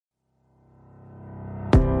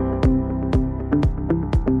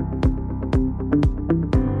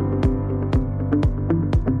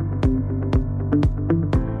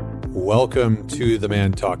Welcome to the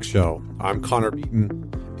Man Talk Show. I'm Connor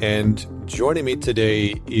Beaton, and joining me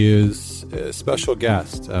today is a special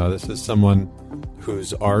guest. This is someone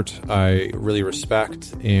whose art I really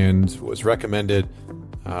respect and was recommended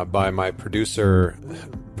by my producer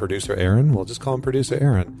Aaron. We'll just call him Producer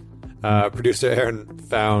Aaron. Producer Aaron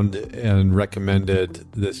found and recommended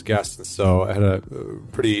this guest, and so I had a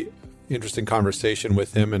pretty interesting conversation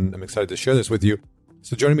with him, and I'm excited to share this with you.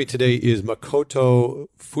 So joining me today is Makoto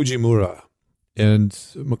Fujimura. And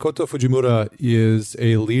Makoto Fujimura is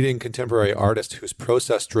a leading contemporary artist whose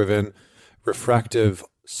process-driven, refractive,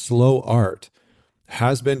 slow art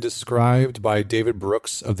has been described by David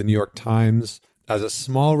Brooks of the New York Times as a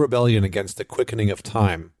small rebellion against the quickening of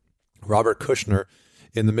time. Robert Kushner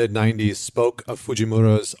in the mid-90s spoke of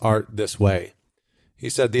Fujimura's art this way. He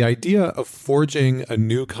said, "The idea of forging a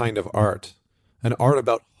new kind of art, an art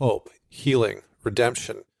about hope, healing,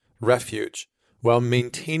 redemption, refuge, while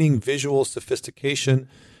maintaining visual sophistication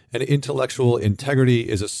and intellectual integrity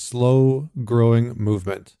is a slow-growing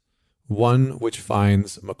movement, one which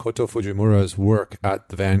finds Makoto Fujimura's work at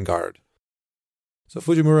the vanguard." So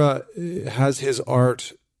Fujimura has his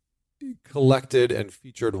art collected and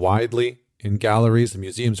featured widely in galleries and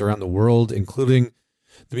museums around the world, including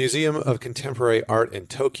the Museum of Contemporary Art in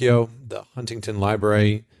Tokyo, the Huntington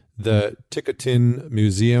Library, the Ticotin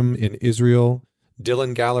Museum in Israel,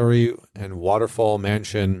 Dillon Gallery, and Waterfall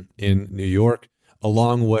Mansion in New York,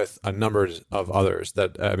 along with a number of others.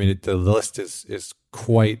 The list is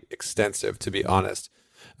quite extensive, to be honest.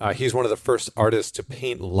 He's one of the first artists to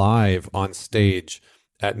paint live on stage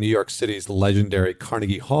at New York City's legendary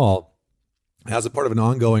Carnegie Hall as a part of an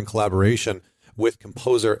ongoing collaboration with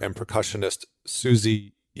composer and percussionist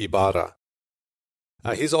Suzy Ibarra.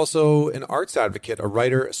 He's also an arts advocate, a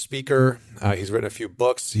writer, a speaker. He's written a few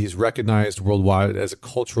books. He's recognized worldwide as a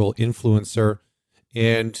cultural influencer.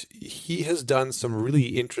 And he has done some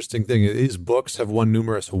really interesting things. His books have won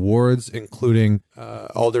numerous awards, including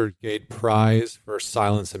Aldersgate Prize for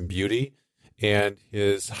Silence and Beauty, and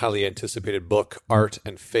his highly anticipated book, Art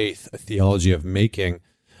and Faith, A Theology of Making,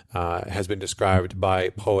 has been described by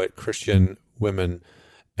poet Christian women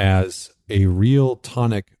as a real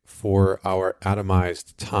tonic for our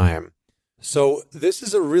atomized time. So this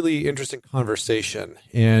is a really interesting conversation.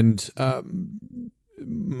 And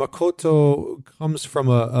Makoto comes from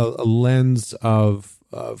a lens of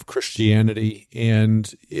Christianity.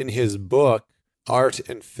 And in his book, Art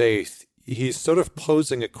and Faith, he's sort of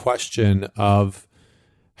posing a question of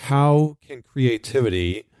how can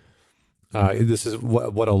creativity, this is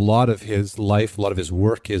what a lot of his life, a lot of his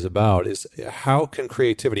work is about, is how can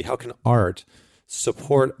creativity, how can art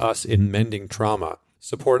support us in mending trauma,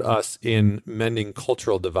 support us in mending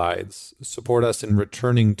cultural divides, support us in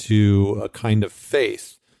returning to a kind of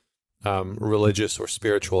faith, religious or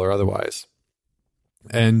spiritual or otherwise.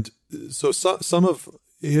 And so some of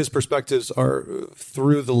his perspectives are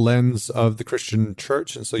through the lens of the Christian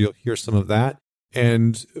church, and so you'll hear some of that.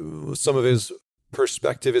 And some of his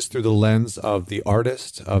perspective is through the lens of the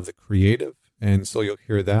artist, of the creative, and so you'll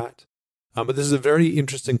hear that. But this is a very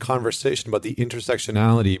interesting conversation about the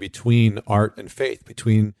intersectionality between art and faith,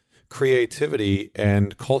 between creativity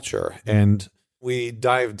and culture. And we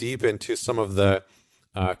dive deep into some of the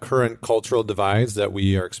current cultural divides that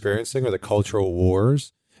we are experiencing, or the cultural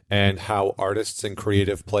wars, and how artists and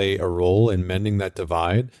creative play a role in mending that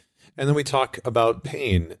divide. And then we talk about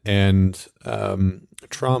pain and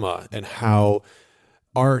trauma, and how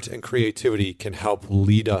art and creativity can help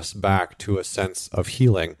lead us back to a sense of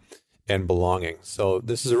healing and belonging. So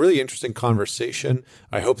this is a really interesting conversation.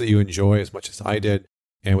 I hope that you enjoy as much as I did.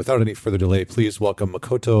 And without any further delay, please welcome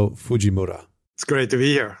Makoto Fujimura. It's great to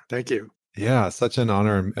be here. Thank you. Yeah, such an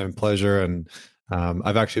honor and pleasure. And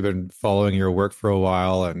I've actually been following your work for a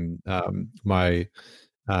while, and my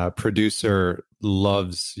producer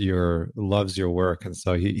loves your work, and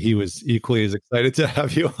so he was equally as excited to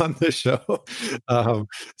have you on the show.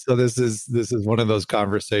 So this is one of those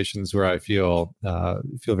conversations where I feel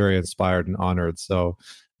very inspired and honored. So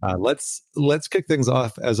let's kick things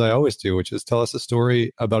off as I always do, which is tell us a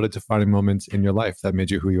story about a defining moment in your life that made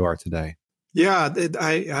you who you are today. Yeah,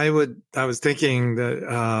 I was thinking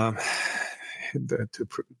that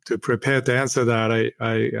to prepare to answer that,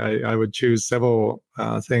 I would choose several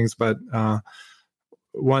things, but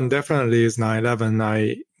one definitely is 9/11.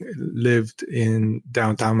 I lived in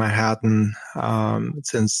downtown Manhattan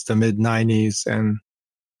since the mid-90s and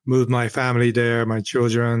moved my family there, my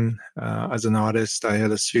children. As an artist, I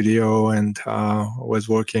had a studio and was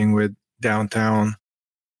working with downtown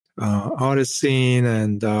artist scene,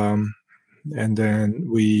 and then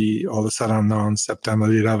we all of a sudden on September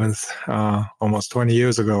 11th, almost 20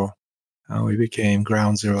 years ago, we became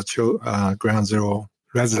ground zero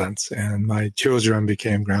residents, and my children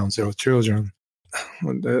became ground zero children.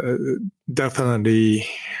 Definitely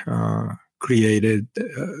created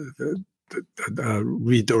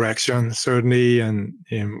redirection, certainly, and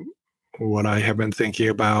in what I have been thinking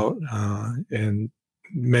about, and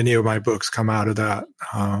many of my books come out of that,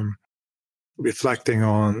 reflecting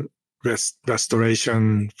on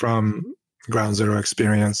restoration from ground zero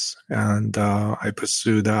experience. And I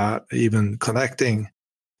pursue that, even connecting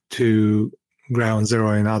to ground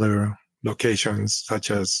zero in other locations,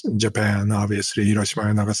 such as Japan. Obviously, Hiroshima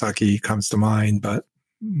and Nagasaki comes to mind. But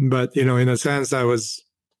in a sense, I was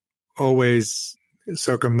always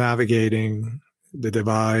circumnavigating the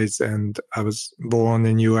divides, and I was born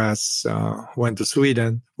in U.S., went to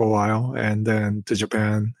Sweden for a while, and then to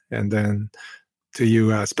Japan, and then to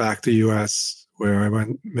U.S., back to U.S., where I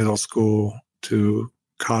went middle school to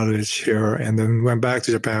college here, and then went back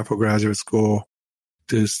to Japan for graduate school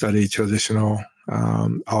to study traditional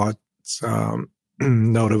arts,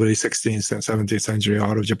 notably 16th and 17th century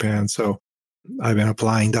art of Japan. So I've been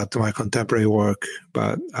applying that to my contemporary work,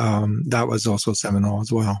 but that was also seminal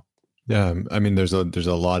as well. Yeah, I mean, there's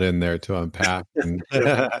a lot in there to unpack, and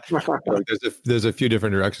there's a few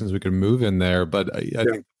different directions we could move in there. But I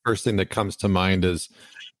think the first thing that comes to mind is,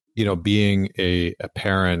 being a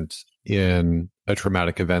parent in a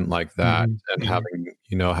traumatic event like that, and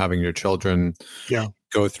having your children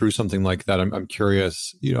go through something like that. I'm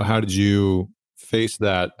curious, how did you face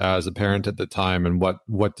that as a parent at the time, and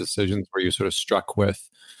what decisions were you sort of struck with,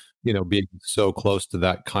 being so close to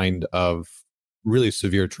that kind of really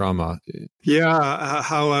severe trauma? Yeah,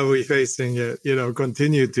 how are we facing it?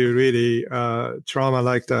 Continue to really trauma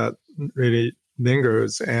like that really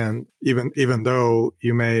lingers, and even though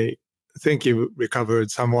you may think you recovered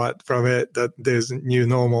somewhat from it, that there's new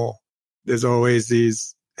normal. There's always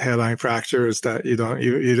these hairline fractures that you don't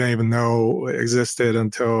even know existed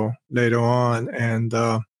until later on, and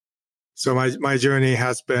so my journey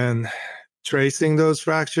has been tracing those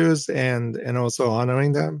fractures and also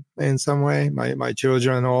honoring them in some way. My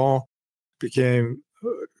children all became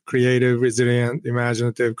creative, resilient,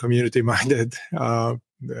 imaginative, community-minded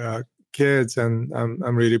kids, and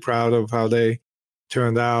I'm really proud of how they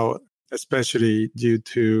turned out, especially due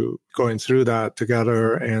to going through that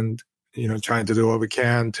together and trying to do what we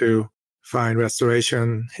can to find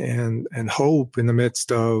restoration and hope in the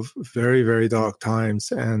midst of very, very dark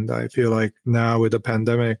times. And I feel like now with the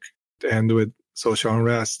pandemic and with social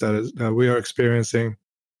unrest that we are experiencing,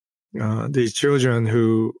 these children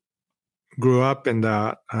who grew up in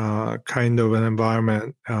that kind of an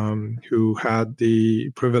environment, who had the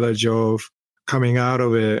privilege of coming out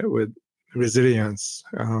of it with resilience,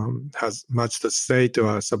 has much to say to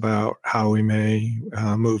us about how we may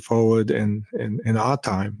move forward in our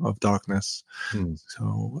time of darkness.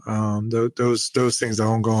 So those things are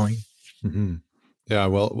ongoing. Mm-hmm. Yeah,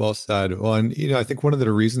 well said. Well, and I think one of the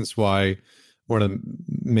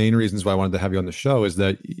main reasons why I wanted to have you on the show is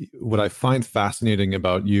that what I find fascinating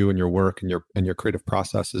about you and your work and your creative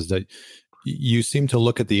process is that you seem to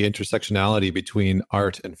look at the intersectionality between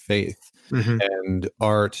art and faith, and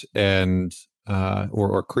art and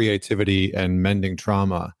or creativity and mending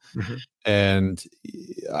trauma. And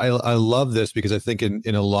I love this because I think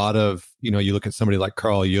in a lot of, you look at somebody like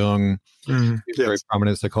Carl Jung, he's a very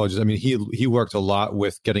prominent psychologist. I mean, he worked a lot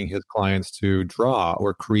with getting his clients to draw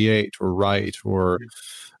or create or write or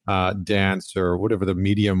dance or whatever the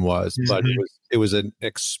medium was. But it was an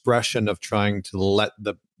expression of trying to let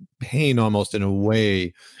the pain almost in a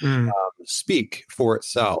way speak for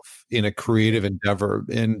itself in a creative endeavor.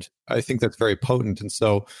 And I think that's very potent. And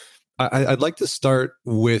so I'd like to start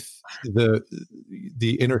with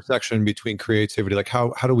the intersection between creativity, like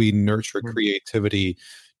how do we nurture creativity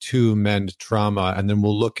to mend trauma, and then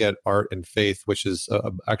we'll look at art and faith, which is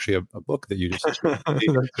actually a book that you just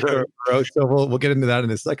wrote. So we'll get into that in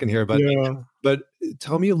a second here. But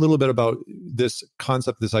tell me a little bit about this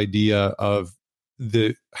concept, this idea of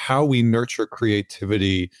how we nurture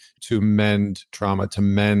creativity to mend trauma, to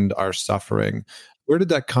mend our suffering. Where did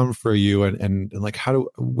that come for you, and like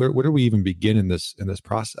where do we even begin in this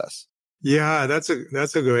process? Yeah, that's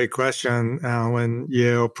a great question. When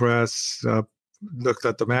Yale Press looked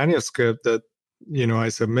at the manuscript that I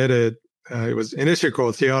submitted, it was initially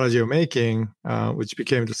called Theology of Making, which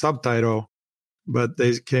became the subtitle. But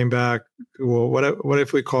they came back, well, what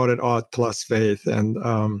if we called it Art Plus Faith? And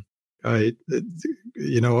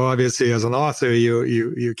obviously as an author,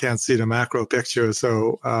 you can't see the macro picture,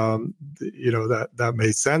 so that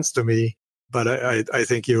made sense to me. But I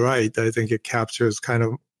think you're right. I think it captures kind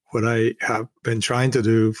of what I have been trying to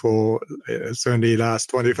do for certainly the last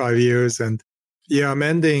 25 years. And yeah, I'm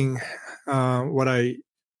ending what I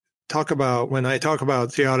talk about when I talk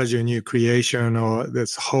about theology and new creation, or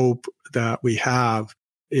this hope that we have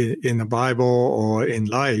in the Bible or in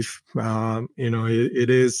life. It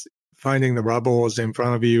is finding the rubbles in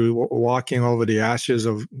front of you, walking over the ashes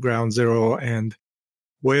of ground zero, and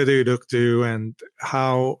where do you look to, and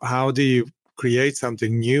how do you create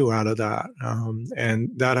something new out of that? And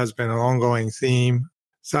that has been an ongoing theme.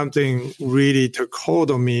 Something really took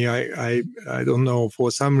hold of me. I don't know,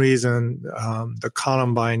 for some reason, the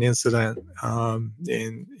Columbine incident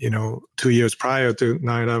in 2 years prior to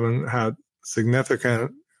 9/11 had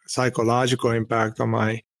significant psychological impact on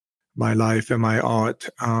my life and my art.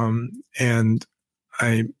 And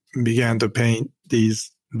I began to paint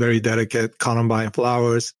these very delicate Columbine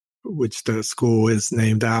flowers, which the school is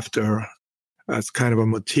named after, as kind of a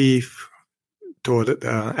motif toward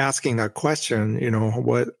asking that question,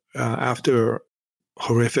 what after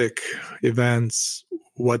horrific events,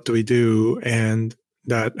 what do we do? And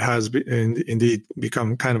that has indeed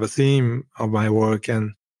become kind of a theme of my work.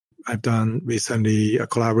 And I've done recently a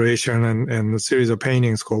collaboration and a series of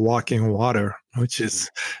paintings called Walking on Water, which is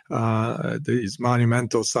these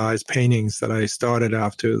monumental sized paintings that I started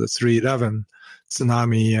after the 3/11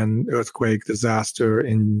 tsunami and earthquake disaster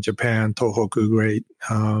in Japan, Tohoku Great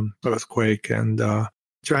earthquake, and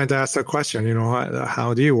trying to ask that question,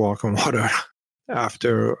 how do you walk on water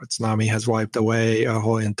after a tsunami has wiped away a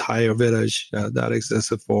whole entire village that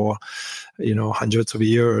existed for, hundreds of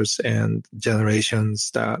years and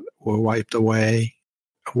generations that were wiped away?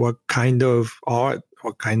 What kind of art,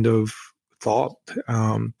 what kind of thought,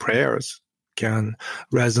 prayers can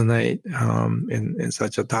resonate in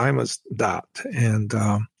such a time as that? And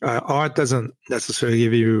art doesn't necessarily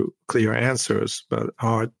give you clear answers, but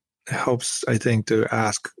art helps, I think, to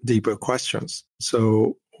ask deeper questions.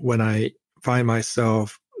 So when I find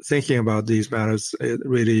myself thinking about these matters, it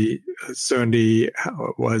really certainly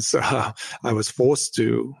was, I was forced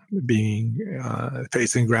to, being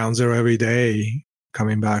facing ground zero every day,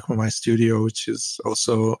 coming back from my studio, which is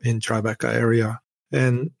also in Tribeca area.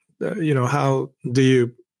 And how do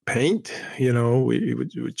you paint?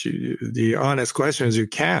 The honest question is, you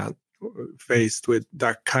can't, faced with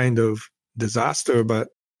that kind of disaster. But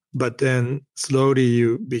then slowly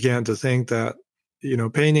you began to think that,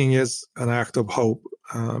 painting is an act of hope.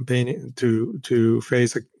 Painting to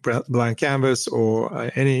face a blank canvas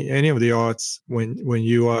or any of the arts, when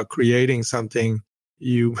you are creating something,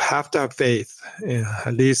 you have to have faith,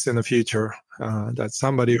 at least in the future, that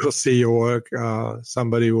somebody will see your work,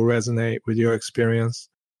 somebody will resonate with your experience.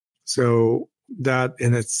 So that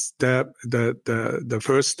in its step, the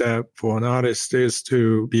first step for an artist is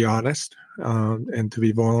to be honest and to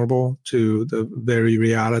be vulnerable to the very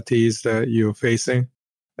realities that you're facing,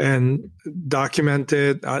 and document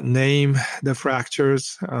it, name the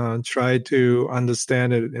fractures, try to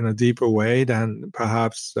understand it in a deeper way than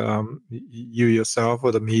perhaps you yourself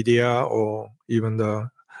or the media or even the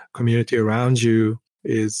community around you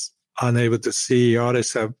is unable to see.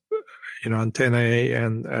 Artists have, antennae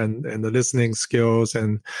and the listening skills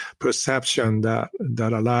and perception that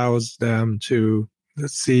allows them to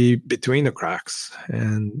see between the cracks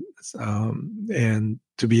and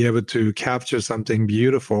to be able to capture something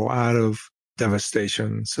beautiful out of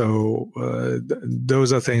devastation. So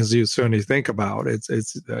those are things you certainly think about. It's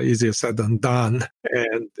easier said than done,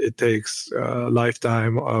 and it takes a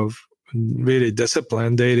lifetime of really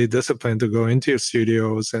daily discipline to go into your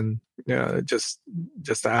studios and just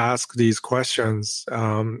ask these questions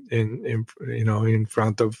in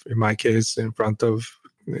front of, in my case, in front of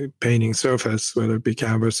painting surface, whether it be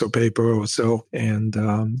canvas or paper or so, and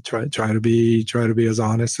try to be as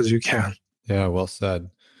honest as you can. Yeah, well said.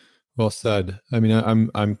 Well said. I mean,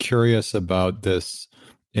 I'm curious about this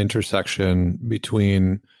intersection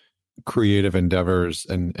between creative endeavors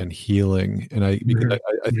and healing, and I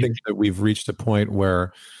think that we've reached a point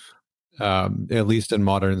where, at least in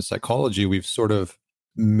modern psychology, we've sort of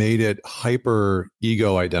made it hyper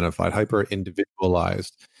ego identified, hyper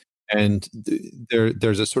individualized. And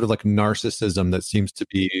there's a sort of like narcissism that seems to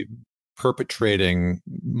be perpetrating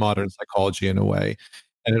modern psychology in a way.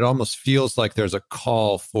 And it almost feels like there's a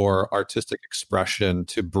call for artistic expression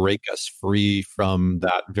to break us free from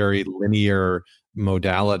that very linear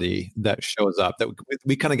modality that shows up, that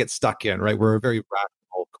we kind of get stuck in, right? We're a very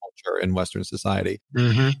rational culture in Western society.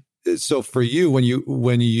 Mm-hmm. So for you, when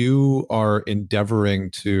you are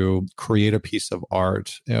endeavoring to create a piece of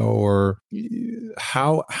art, or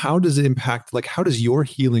how does it impact, like how does your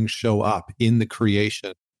healing show up in the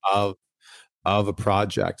creation of of a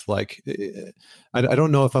project? Like, I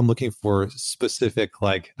don't know if I'm looking for specific,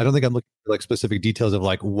 like, I don't think I'm looking for like specific details of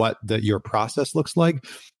like what your process looks like,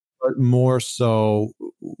 but more so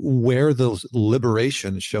where the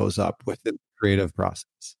liberation shows up within the creative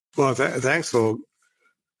process. Well, thanks for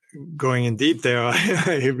going in deep there.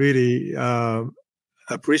 I really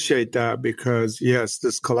appreciate that, because yes,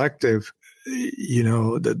 this collective,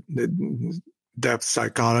 the depth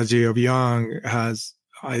psychology of Jung has,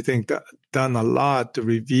 I think, done a lot to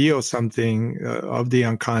reveal something of the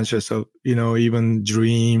unconscious, of even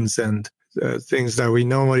dreams and things that we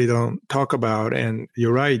normally don't talk about. And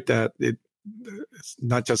you're right that it's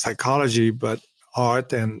not just psychology, but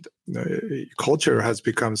art and culture has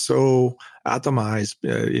become so atomized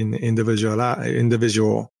in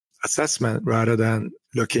individual assessment, rather than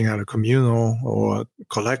looking at a communal or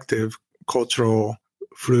collective cultural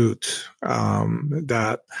fruit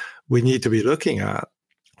that we need to be looking at.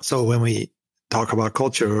 So when we talk about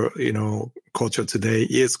culture, culture today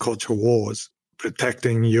is culture wars,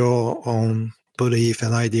 protecting your own belief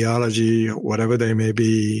and ideology, whatever they may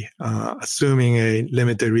be, assuming a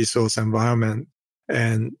limited resource environment,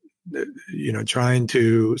 and trying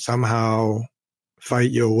to somehow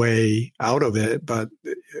fight your way out of it. But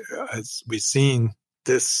as we've seen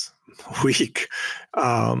this week,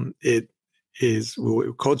 it is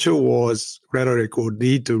culture wars rhetoric will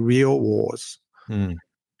lead to real wars.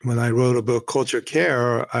 When I wrote a book, Culture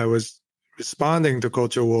Care, I was responding to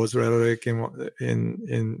culture wars rhetoric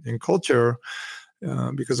in culture,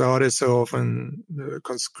 because artists are often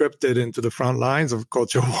conscripted into the front lines of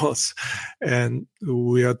culture wars, and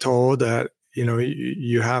we are told that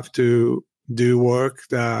you have to do work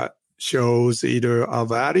that shows either our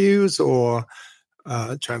values or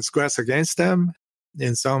transgress against them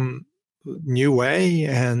in some new way.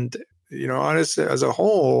 And artists as a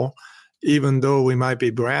whole, even though we might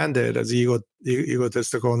be branded as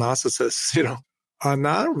egotistical narcissists, are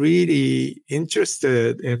not really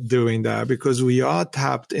interested in doing that, because we are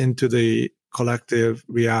tapped into the collective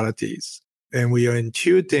realities, and we are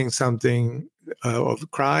intuiting something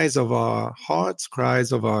of cries of our hearts,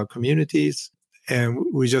 cries of our communities, and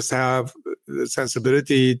we just have the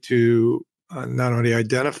sensibility to not only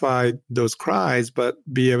identify those cries, but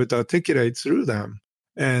be able to articulate through them.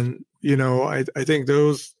 And I think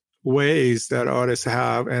those ways that artists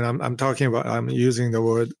have, and I'm using the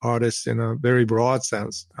word artist in a very broad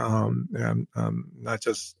sense, not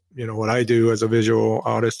just what I do as a visual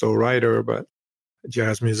artist or writer, but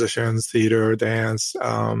jazz musicians, theater, dance,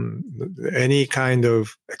 any kind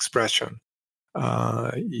of expression.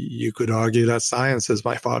 You could argue that sciences.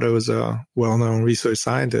 My father was a well-known research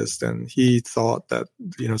scientist, and he thought that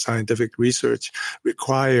scientific research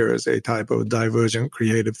requires a type of divergent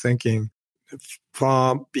creative thinking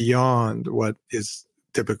far beyond what is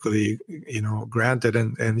typically granted,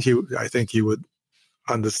 and I think he would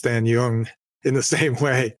understand Jung in the same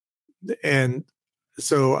way. And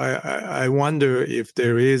so I wonder if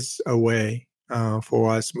there is a way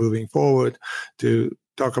for us moving forward to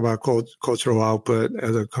talk about cultural output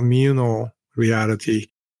as a communal reality,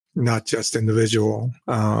 not just individual.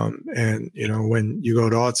 And when you go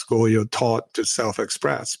to art school, you're taught to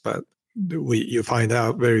self-express, but you find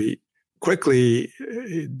out very quickly,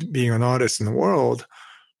 being an artist in the world,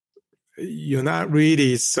 you're not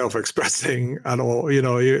really self-expressing at all.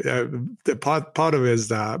 The part of it is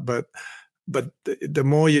that, but the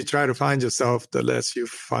more you try to find yourself, the less you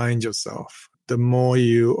find yourself. The more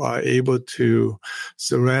you are able to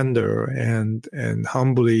surrender and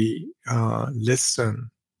humbly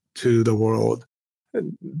listen to the world,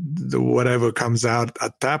 whatever comes out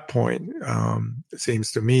at that point, it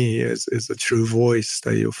seems to me, is a true voice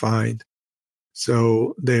that you find.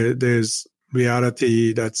 So there's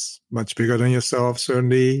reality that's much bigger than yourself,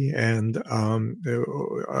 certainly, and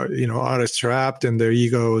artists trapped in their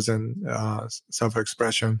egos and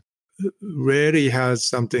self-expression rarely has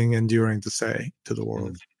something enduring to say to the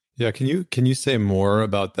world. Yeah, can you say more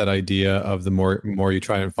about that idea of the more you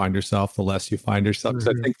try and find yourself, the less you find yourself? Because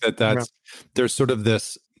I think there's sort of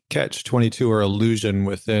this catch-22 or illusion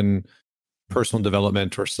within personal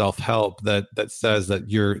development or self-help that says that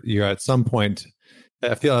you're at some point.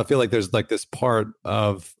 I feel like there's like this part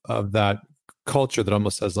of that culture that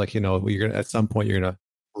almost says like, you're gonna, at some point you're gonna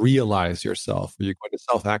realize yourself, or you're going to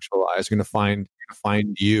self-actualize, you're gonna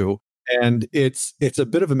find you. And it's a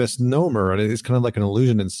bit of a misnomer, and it's kind of like an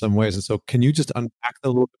illusion in some ways. And so can you just unpack that a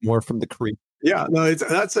little bit more from the creed? Yeah, no,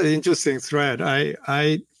 that's an interesting thread.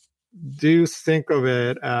 I do think of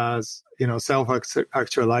it as,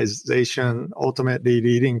 self-actualization ultimately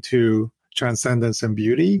leading to transcendence and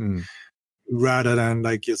beauty. rather than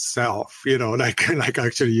like yourself, like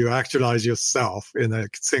actually you actualize yourself in a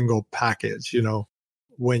single package.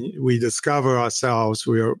 When we discover ourselves,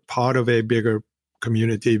 we are part of a bigger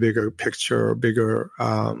community, bigger picture, bigger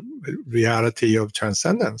reality of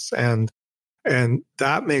transcendence. And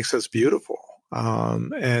that makes us beautiful.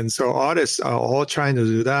 And so artists are all trying to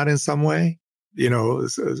do that in some way,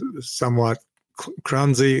 somewhat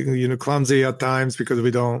clumsy at times because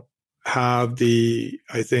we don't have the,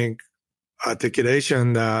 I think,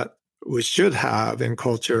 articulation that we should have in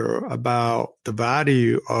culture about the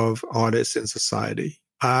value of artists in society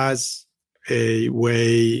as a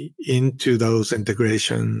way into those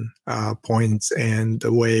integration points and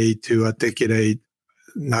a way to articulate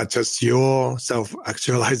not just your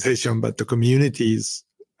self-actualization, but the community's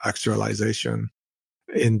actualization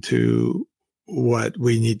into what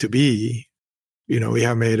we need to be. We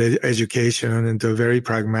have made education into a very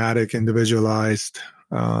pragmatic, individualized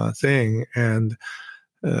thing, and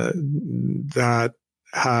that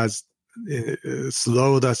has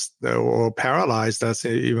slowed us or paralyzed us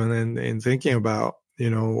even in thinking about,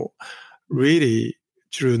 really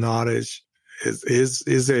true knowledge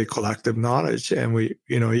is a collective knowledge. And we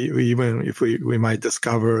even if we might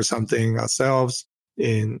discover something ourselves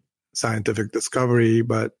in scientific discovery,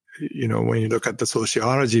 but, when you look at the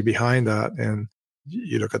sociology behind that and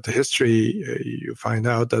you look at the history, you find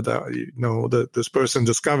out that, that this person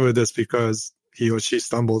discovered this because he or she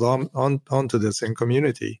stumbled onto this in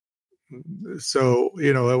community. So,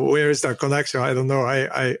 where is that connection? I don't know.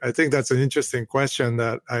 I think that's an interesting question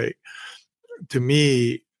that to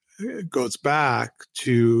me, goes back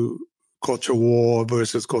to culture war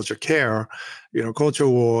versus culture care. Culture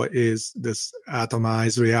war is this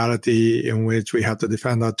atomized reality in which we have to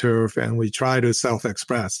defend our turf, and we try to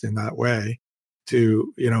self-express in that way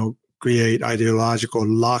to, create ideological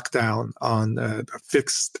lockdown on a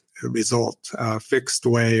fixed result, a fixed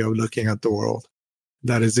way of looking at the world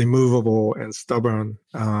that is immovable and stubborn.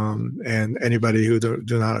 And anybody who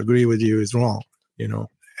do not agree with you is wrong,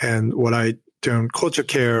 And what I term culture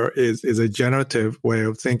care is a generative way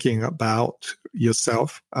of thinking about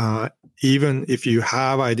yourself. Even if you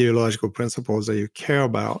have ideological principles that you care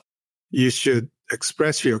about, you should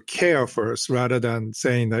express your care first rather than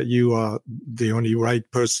saying that you are the only right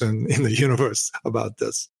person in the universe about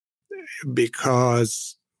this.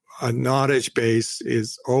 Because a knowledge base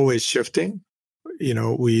is always shifting.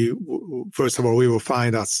 First of all, we will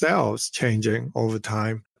find ourselves changing over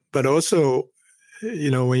time. But also,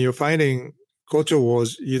 when you're fighting culture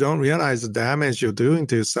wars, you don't realize the damage you're doing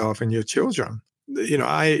to yourself and your children.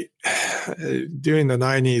 During the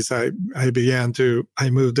 90s, I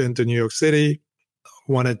moved into New York City,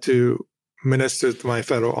 wanted to minister to my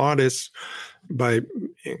fellow artists by,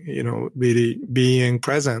 really being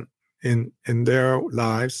present in their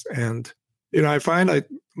lives. And, I find like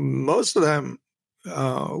most of them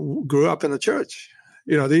grew up in the church.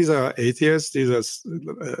 These are atheists. These are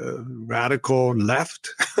radical left.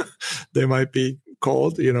 They might be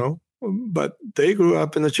called, but they grew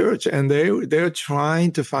up in the church, and they're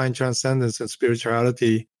trying to find transcendence and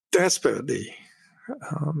spirituality desperately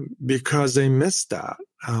because they missed that.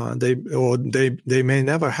 They may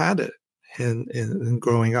never had it in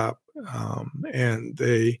growing up, and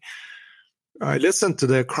I listened to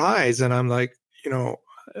their cries, and I'm like,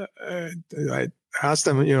 I asked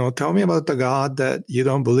them, tell me about the God that you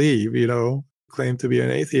don't believe, claim to be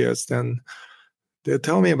an atheist. And they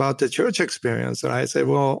tell me about the church experience. And I say,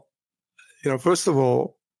 well, first of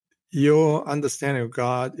all, your understanding of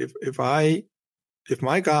God, if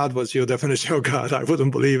my God was your definition of God, I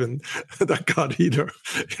wouldn't believe in that God either.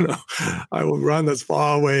 I would run as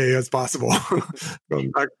far away as possible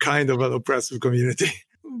from that kind of an oppressive community.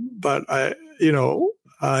 But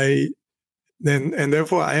and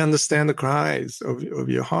therefore, I understand the cries of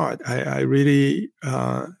your heart. I really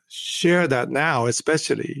share that now,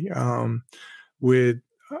 especially with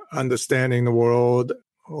understanding the world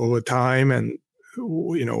over time and,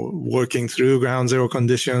 working through ground zero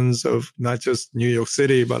conditions of not just New York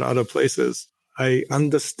City, but other places. I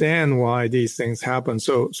understand why these things happen.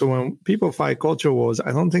 So when people fight culture wars,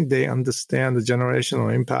 I don't think they understand the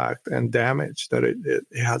generational impact and damage that it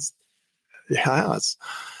has. It has.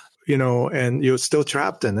 And you're still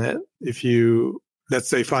trapped in it if you, let's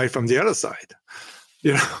say, fight from the other side,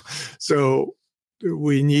 So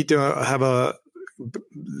we need to have a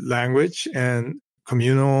language and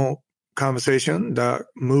communal conversation that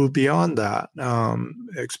move beyond that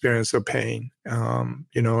experience of pain, and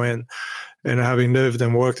having lived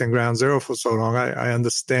and worked in ground zero for so long, I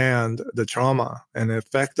understand the trauma and the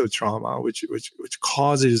effect of trauma, which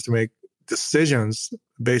causes you to make decisions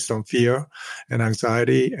based on fear and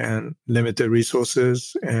anxiety and limited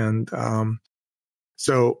resources. And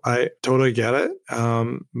so I totally get it.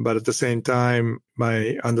 But at the same time,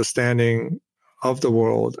 my understanding of the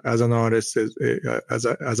world as an artist is,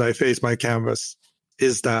 as I face my canvas,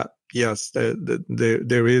 is that yes,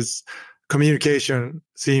 there is communication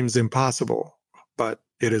seems impossible, but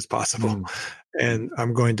it is possible, and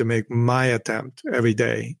I'm going to make my attempt every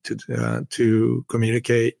day to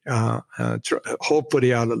communicate,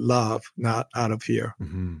 hopefully out of love, not out of fear.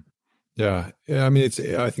 Mm-hmm. Yeah. I mean,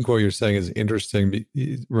 I think what you're saying is interesting.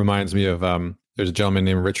 It reminds me of, there's a gentleman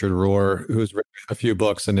named Richard Rohr who's written a few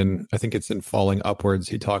books, and I think it's in Falling Upwards,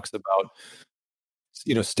 he talks about,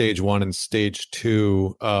 stage 1 and stage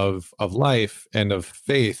 2 of life and of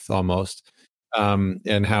faith almost.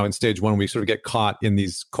 And how in stage 1, we sort of get caught in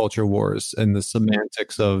these culture wars and the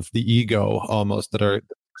semantics of the ego almost that are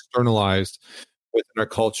externalized within our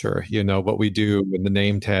culture, what we do and the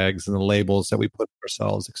name tags and the labels that we put on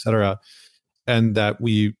ourselves, et cetera. And that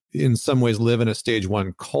we, in some ways, live in a stage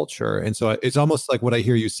 1 culture. And so it's almost like what I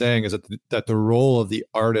hear you saying is that the role of the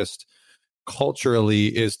artist culturally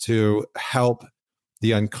is to help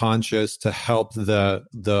the unconscious, to help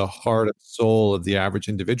the heart and soul of the average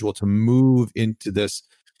individual to move into this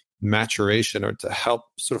maturation, or to help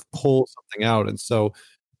sort of pull something out. And so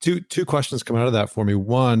two questions come out of that for me.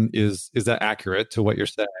 One is that accurate to what you're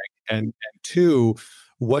saying? And two,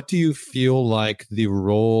 what do you feel like the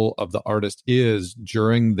role of the artist is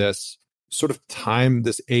during this sort of time,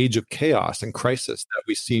 this age of chaos and crisis that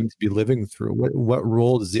we seem to be living through? What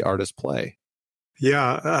role does the artist play?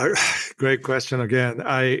 Yeah, great question again.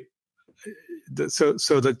 So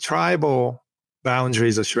the tribal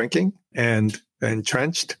boundaries are shrinking and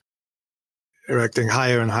entrenched, erecting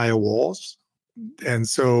higher and higher walls. And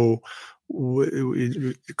so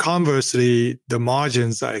conversely, the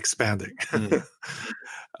margins are expanding.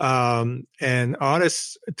 And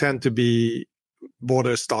artists tend to be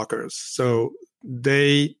border stalkers. So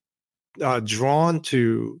they are drawn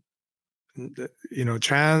to,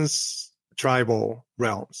 trans-tribal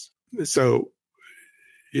realms. So,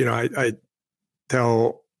 I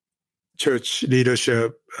tell church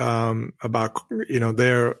leadership about,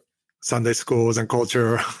 their Sunday schools and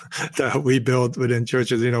culture that we build within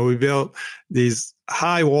churches. We built these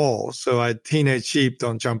high walls so teenage sheep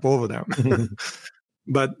don't jump over them,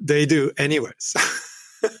 but they do anyways.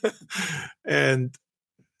 And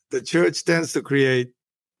the church tends to create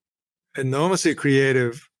enormously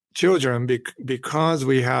creative children because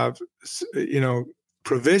we have,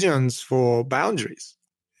 provisions for boundaries.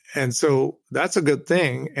 And so that's a good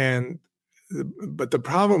thing. But the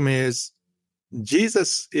problem is,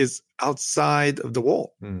 Jesus is outside of the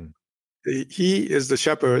wall. He is the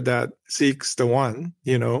shepherd that seeks the one,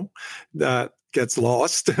 that gets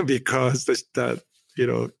lost because the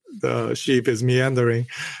sheep is meandering,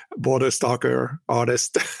 border stalker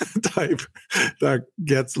artist type that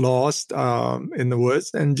gets lost in the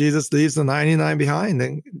woods. And Jesus leaves the 99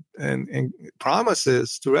 behind and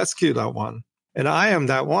promises to rescue that one. And I am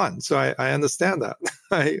that one. So I understand that.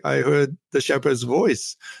 I heard the shepherd's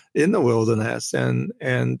voice in the wilderness. And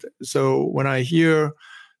so when I hear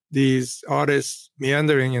these artists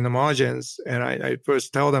meandering in the margins, and I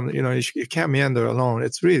first tell them, you can't meander alone.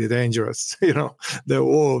 It's really dangerous. There are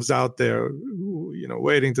wolves out there,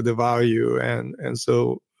 waiting to devour you. And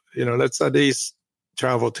so, let's at least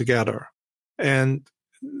travel together. And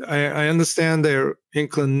I understand their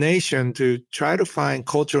inclination to try to find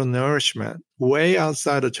cultural nourishment way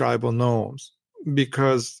outside of tribal norms,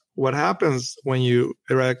 because what happens when you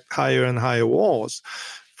erect higher and higher walls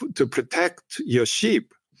to protect your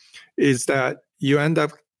sheep is that you end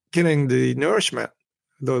up killing the nourishment,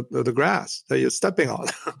 the grass that you're stepping on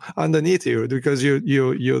underneath you, because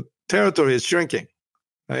your territory is shrinking.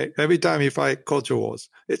 Right? Every time you fight culture wars,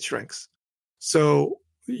 it shrinks. So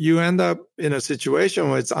you end up in a situation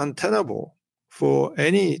where it's untenable for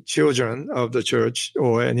any children of the church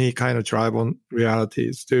or any kind of tribal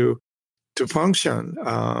realities to function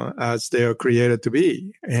as they are created to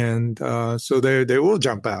be. And so they will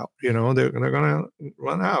jump out, they're going to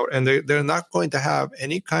run out, and they're not going to have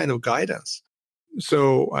any kind of guidance.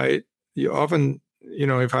 So you often,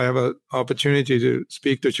 if I have an opportunity to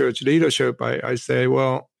speak to church leadership, I say,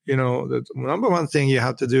 well, the number one thing you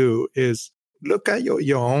have to do is look at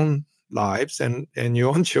your own lives and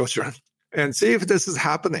your own children and see if this is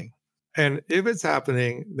happening. And if it's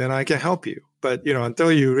happening, then I can help you. But,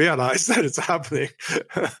 until you realize that it's happening,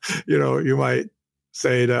 you might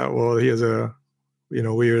say that, well, here's a,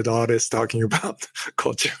 weird artist talking about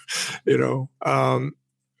culture,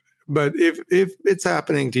 But if it's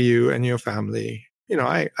happening to you and your family,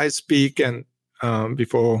 I speak and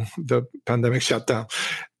before the pandemic shut down.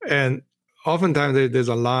 And oftentimes there's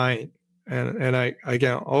a line, and I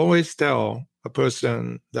can always tell a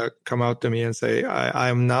person that come out to me and say,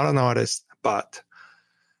 I'm not an artist, but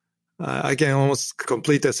I can almost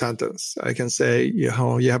complete the sentence. I can say, you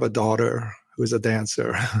have a daughter who's a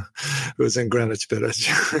dancer, who's in Greenwich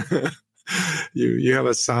Village. you have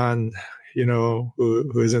a son,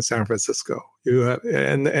 who is in San Francisco.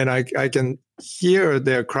 And I can hear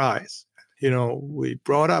their cries. We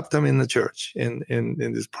brought up them in the church in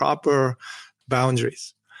these proper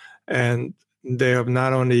boundaries, and they have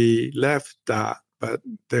not only left that, but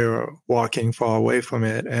they're walking far away from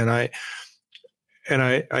it. And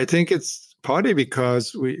I think it's partly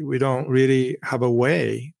because we don't really have a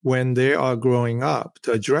way when they are growing up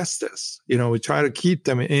to address this. We try to keep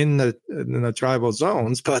them in the tribal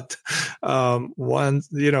zones, but once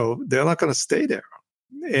they're not going to stay there.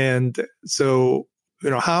 And so,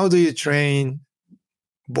 how do you train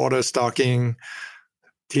border stalking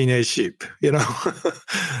teenage sheep? I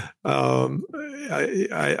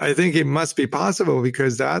think it must be possible,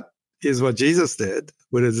 because that is what Jesus did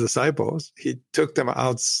with his disciples. He took them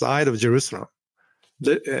outside of Jerusalem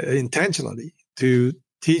intentionally to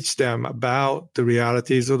teach them about the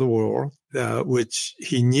realities of the world, which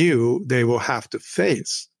he knew they will have to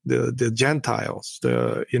face, the Gentiles,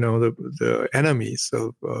 the enemies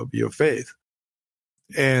of your faith.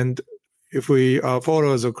 And if we are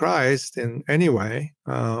followers of Christ in any way,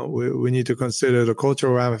 we need to consider the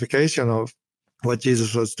cultural ramification of what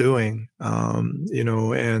Jesus was doing,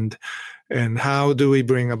 and how do we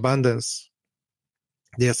bring abundance,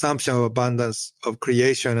 the assumption of abundance of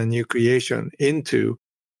creation and new creation, into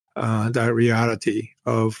that reality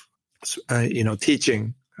of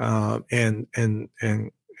teaching and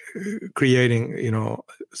creating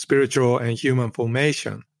spiritual and human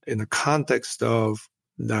formation in the context of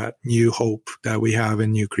that new hope that we have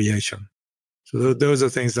in new creation. So those are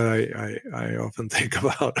things that I often think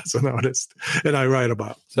about as an artist, and I write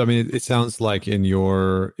about. So, I mean, it sounds like in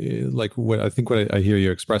your, what I hear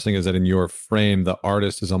you expressing is that in your frame, the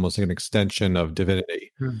artist is almost like an extension of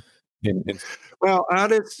divinity. Well,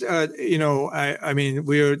 artists, I mean,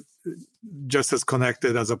 we're just as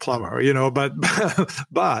connected as a plumber,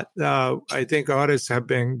 but I think artists have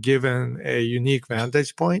been given a unique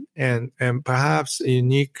vantage point and perhaps a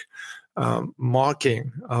unique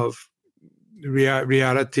marking of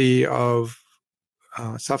reality of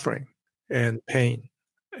suffering and pain.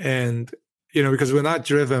 And, because we're not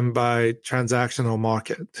driven by transactional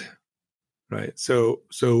market, right? So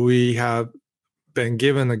we have been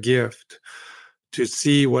given a gift to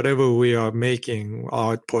see whatever we are making,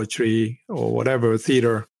 art, poetry, or whatever,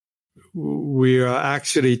 theater, we are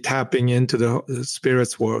actually tapping into the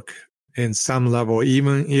Spirit's work in some level,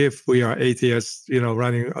 even if we are atheists,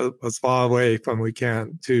 running as far away from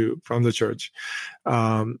the church.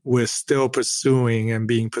 We're still pursuing and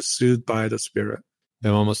being pursued by the Spirit. It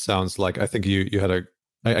almost sounds like, I think you had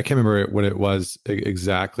I can't remember what it was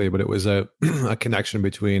exactly, but it was a connection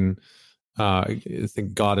between I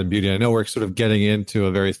think God and beauty. I know we're sort of getting into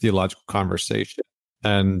a very theological conversation,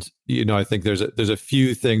 and I think there's a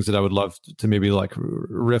few things that I would love to maybe like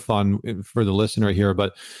riff on for the listener here.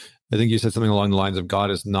 But I think you said something along the lines of God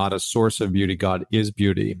is not a source of beauty; God is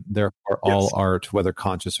beauty. Therefore, all art, whether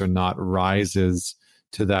conscious or not, rises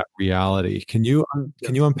to that reality. Can you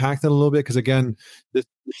unpack that a little bit? Because again,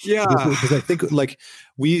 because I think like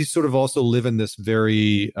we sort of also live in this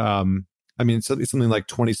very. It's something like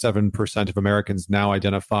 27% of Americans now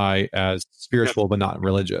identify as spiritual, but not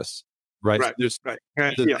religious, right? So there's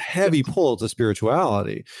a heavy pull to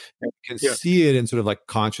spirituality. And you can see it in sort of like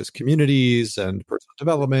conscious communities and personal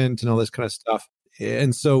development and all this kind of stuff.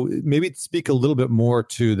 And so maybe speak a little bit more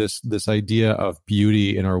to this idea of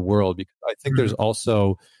beauty in our world, because I think there's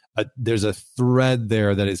also there's a thread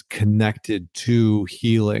there that is connected to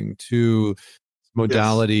healing, to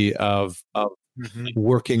modality of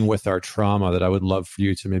working with our trauma that I would love for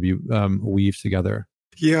you to maybe weave together.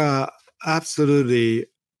 Yeah, absolutely.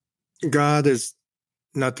 God is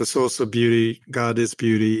not the source of beauty. God is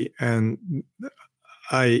beauty. And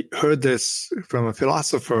I heard this from a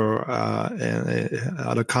philosopher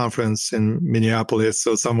at a conference in Minneapolis,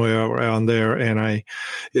 so somewhere around there. And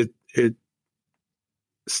it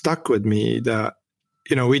stuck with me that,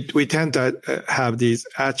 we tend to have these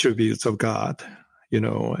attributes of God,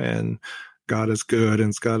 and God is good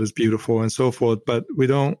and God is beautiful and so forth, but we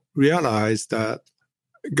don't realize that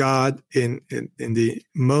God in the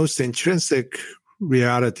most intrinsic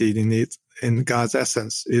reality in God's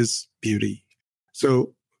essence is beauty.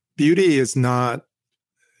 So beauty is not,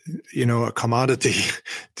 a commodity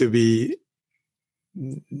to be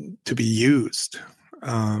to be used.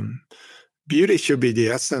 Beauty should be the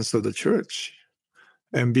essence of the church.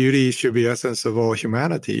 And beauty should be the essence of all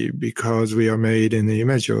humanity because we are made in the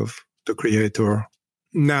image of the Creator.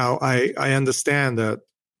 Now, I understand that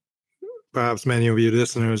perhaps many of you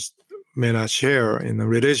listeners may not share in the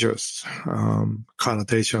religious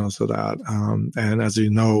connotations of that. And as you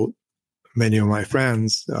know, many of my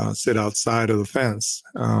friends sit outside of the fence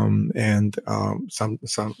and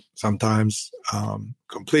sometimes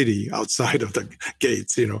completely outside of the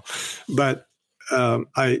gates, But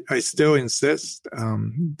I still insist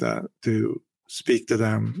that to speak to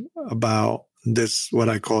them about this, what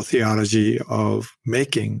I call theology of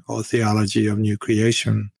making or theology of new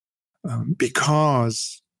creation,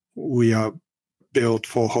 because we are built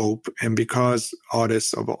for hope, and because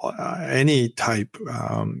artists of any type,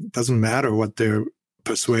 doesn't matter what their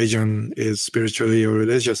persuasion is spiritually or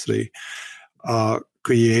religiously, are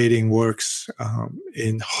creating works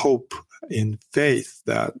in hope, in faith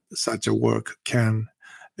that such a work can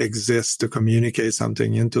exist to communicate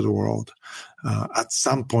something into the world at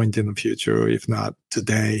some point in the future, if not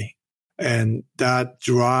today. And that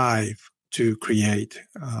drive to create,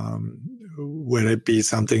 whether it be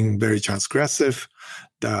something very transgressive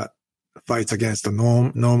that fights against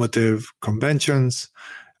the normative conventions,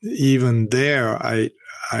 even there, I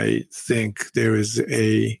think there is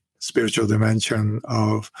a spiritual dimension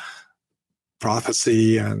of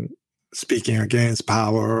prophecy and speaking against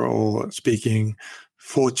power or speaking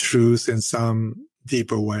for truth in some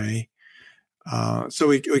deeper way. So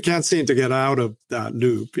we can't seem to get out of that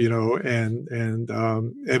loop, and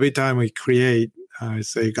every time we create, I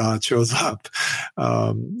say God shows up.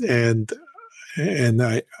 And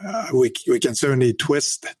we can certainly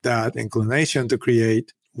twist that inclination to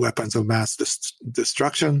create weapons of mass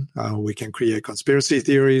destruction. We can create conspiracy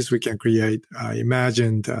theories. We can create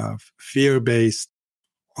imagined fear-based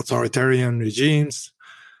authoritarian regimes.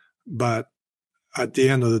 But at the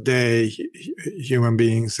end of the day, human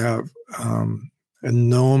beings have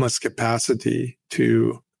enormous capacity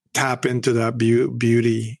to tap into that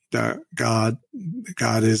beauty that God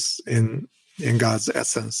is in God's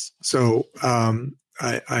essence. So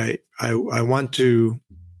I want to,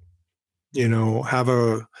 have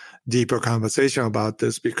a deeper conversation about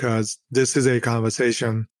this, because this is a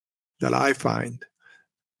conversation that I find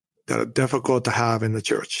that are difficult to have in the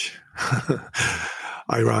church,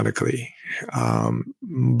 ironically.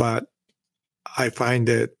 But I find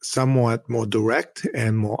it somewhat more direct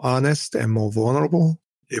and more honest and more vulnerable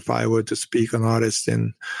if I were to speak an artist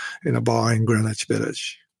in a bar in Greenwich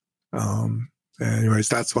Village. Anyways,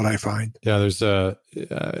 that's what I find. Yeah,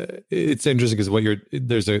 it's interesting because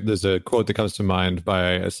there's a quote that comes to mind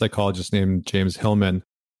by a psychologist named James Hillman,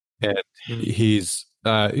 and he's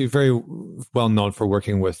very well known for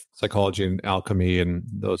working with psychology and alchemy and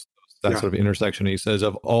that sort of intersection. He says,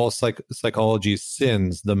 of all psychology's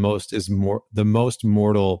sins, the most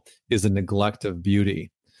mortal is the neglect of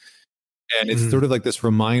beauty. And it's sort of like this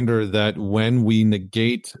reminder that when we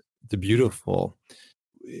negate the beautiful,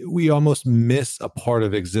 we almost miss a part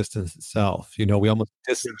of existence itself. We almost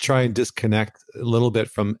try and disconnect a little bit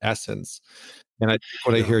from essence. And I think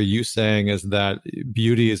what I hear you saying is that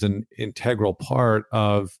beauty is an integral part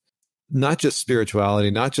of not just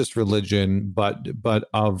spirituality, not just religion, but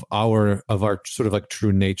of our sort of like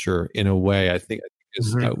true nature in a way. I think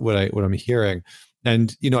is what I'm hearing.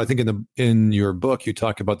 And I think in your book you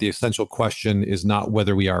talk about the essential question is not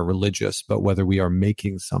whether we are religious, but whether we are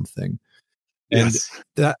making something. And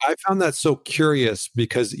that I found that so curious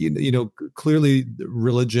because clearly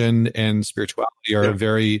religion and spirituality are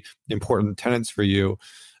very important tenets for you.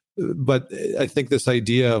 But I think this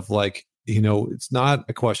idea of it's not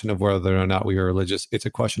a question of whether or not we are religious. It's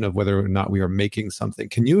a question of whether or not we are making something.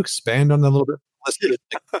 Can you expand on that a little bit?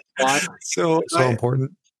 Why so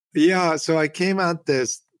important? Yeah. So I came at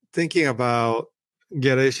this thinking about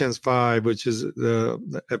Galatians 5, which is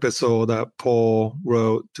the episode that Paul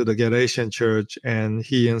wrote to the Galatian church. And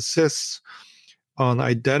he insists on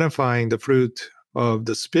identifying the fruit of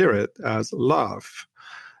the Spirit as love.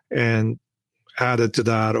 And added to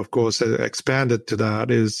that, of course, expanded to that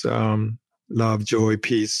is love, joy,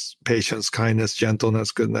 peace, patience, kindness,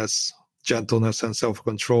 gentleness, goodness, and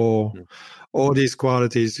self-control. All these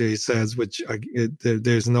qualities, he says, which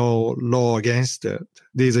there's no law against it.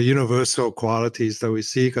 These are universal qualities that we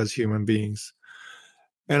seek as human beings.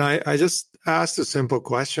 And I just asked a simple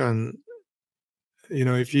question.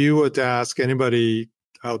 If you were to ask anybody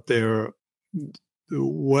out there,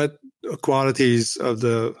 what qualities of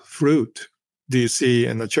the fruit do you see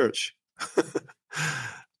in the church?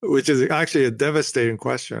 which is actually a devastating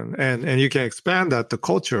question. And you can expand that to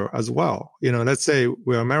culture as well. Let's say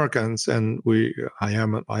we're Americans, and I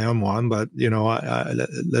am one, but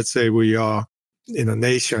let's say we are in a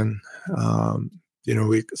nation,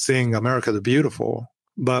 we sing America the Beautiful,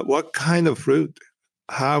 but what kind of fruit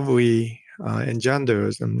have we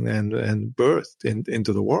engendered and birthed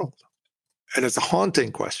into the world? And it's a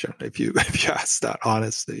haunting question if you ask that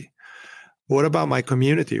honestly. What about my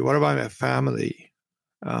community? What about my family?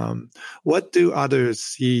 What do others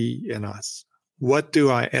see in us? What do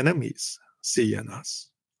our enemies see in us?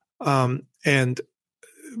 And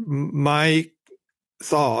my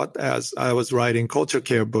thought as I was writing Culture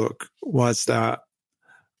Care book was that,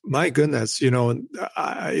 my goodness,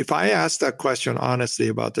 if I ask that question honestly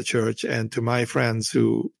about the church and to my friends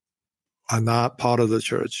who are not part of the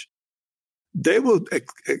church, they would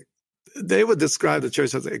describe the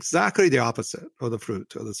church as exactly the opposite of the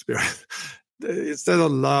fruit of the Spirit. Instead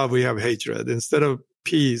of love, we have hatred. Instead of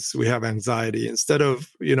peace, we have anxiety. Instead of,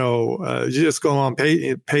 you just go on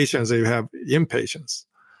patience, you have impatience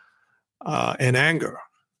and anger.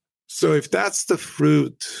 So if that's the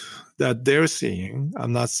fruit that they're seeing,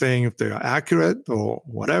 I'm not saying if they're accurate or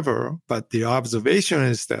whatever, but the observation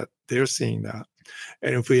is that they're seeing that.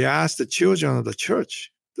 And if we ask the children of the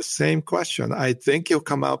church the same question, I think it'll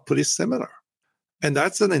come out pretty similar. And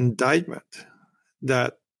that's an indictment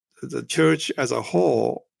that the church as a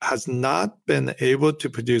whole has not been able to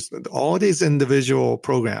produce all these individual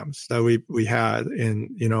programs that we had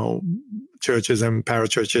in, churches and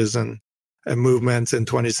parachurches and movements in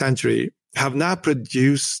 20th century have not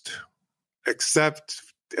produced,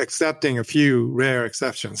 excepting a few rare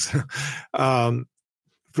exceptions,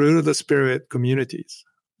 fruit of the Spirit communities.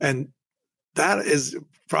 And that is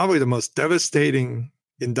probably the most devastating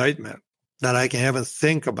indictment that I can ever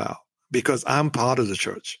think about, because I'm part of the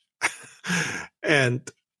church. And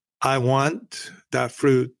I want that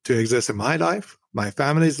fruit to exist in my life, my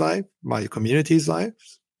family's life, my community's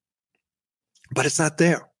lives, but it's not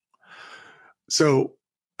there. So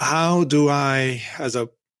how do I, as an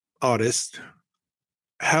artist,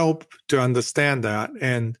 help to understand that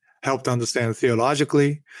and help to understand it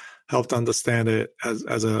theologically, help to understand it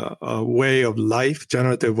as a way of life,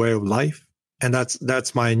 generative way of life? And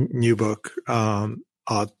that's my new book,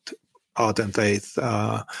 Art and Faith,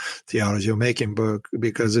 Theology of Making book,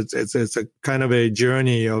 because it's a kind of a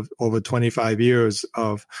journey of over 25 years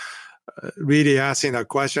of really asking that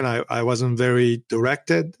question. I wasn't very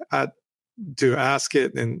directed to ask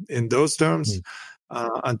it in those terms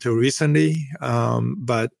until recently.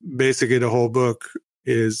 But basically the whole book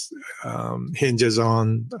hinges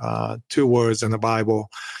on two words in the Bible: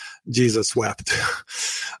 Jesus wept.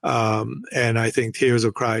 And I think Tears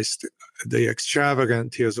of Christ, the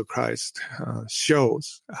extravagant Tears of Christ,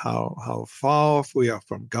 shows how far off we are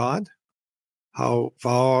from God, how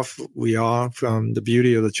far off we are from the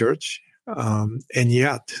beauty of the church, and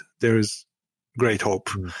yet there's great hope.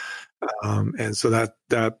 And so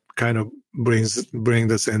that kind of brings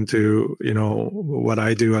us into, what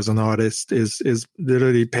I do as an artist is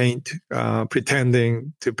literally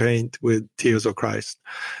pretending to paint with Tears of Christ,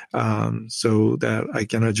 so that I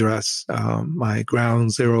can address my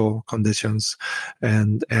ground zero conditions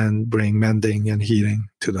and bring mending and healing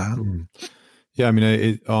to that. Yeah, I mean,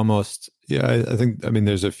 I think,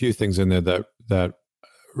 there's a few things in there that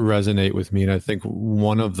resonate with me, and I think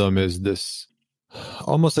one of them is this,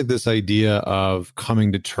 almost like this idea of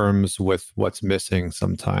coming to terms with what's missing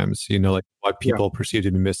sometimes, like what people perceive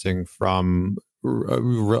to be missing from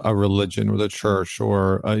a religion or the church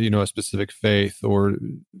or, a specific faith or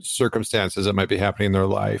circumstances that might be happening in their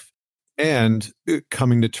life, and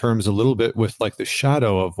coming to terms a little bit with like the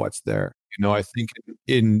shadow of what's there. I think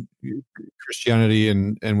in Christianity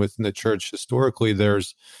and within the church historically,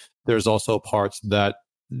 there's also parts that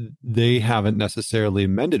they haven't necessarily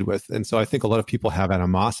mended with. And so I think a lot of people have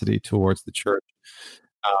animosity towards the church.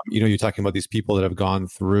 You're talking about these people that have gone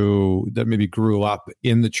through, that maybe grew up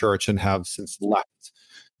in the church and have since left,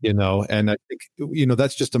 and I think,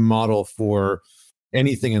 that's just a model for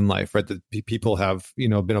anything in life, right? That people have,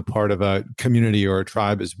 been a part of a community or a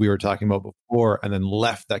tribe, as we were talking about before, and then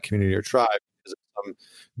left that community or tribe because of some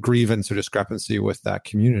grievance or discrepancy with that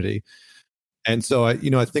community. And so I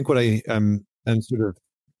think what I'm sort of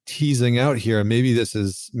teasing out here, and maybe this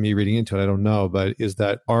is me reading into it, I don't know, but is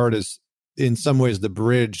that art is in some ways the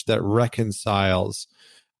bridge that reconciles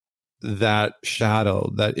that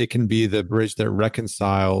shadow, that it can be the bridge that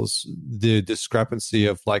reconciles the discrepancy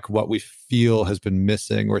of like what we feel has been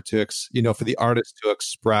missing, or to, for the artist to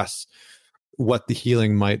express what the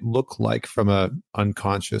healing might look like from a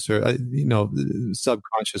unconscious or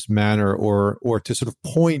subconscious manner, or to sort of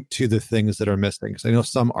point to the things that are missing. Because I know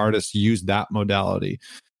some artists use that modality,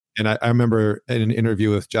 and I remember in an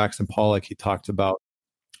interview with Jackson Pollock, he talked about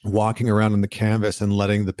walking around on the canvas and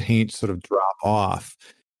letting the paint sort of drop off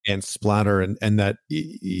and splatter, and that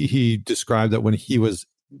he described that when he was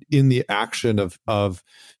in the action of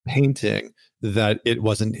painting, that it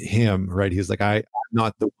wasn't him, right? He's like, I'm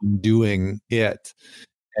not the one doing it,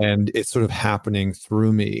 and it's sort of happening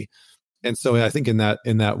through me. And so I think in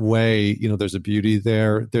that way, there's a beauty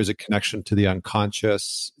there. There's a connection to the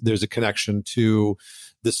unconscious. There's a connection to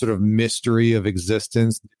this sort of mystery of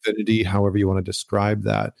existence, divinity, however you want to describe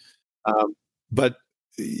that. But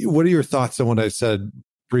what are your thoughts on what I said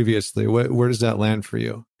previously? Where does that land for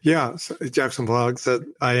you? Yeah, so Jackson Pollock said,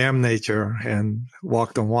 "I am nature," and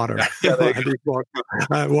walked on water.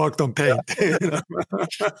 I walked on paint.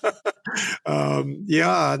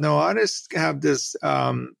 Artists have this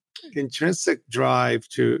intrinsic drive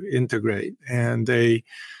to integrate, and they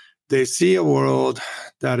see a world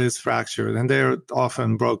that is fractured, and they're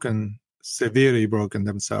often severely broken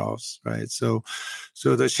themselves, right? So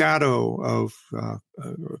the shadow of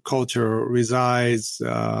culture resides.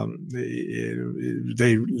 They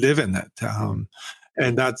live in it,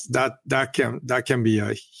 and that can be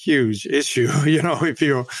a huge issue. If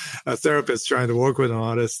you're a therapist trying to work with an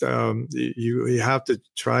artist, you have to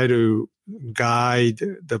try to guide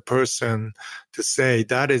the person to say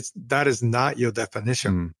that is not your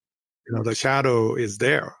definition. The shadow is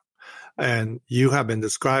there, and you have been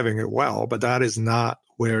describing it well, but that is not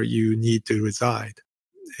where you need to reside.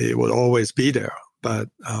 It will always be there, but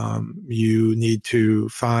you need to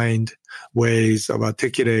find ways of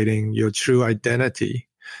articulating your true identity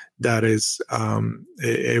that is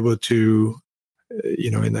able to,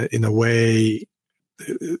 in a way,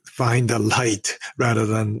 find the light rather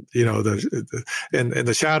than, and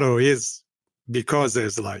the shadow is because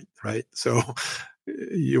there's light, right? So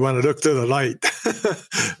you want to look to the light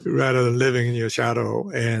rather than living in your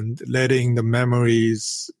shadow and letting the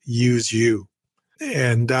memories use you.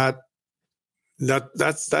 And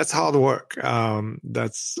that's hard work.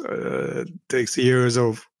 That's takes years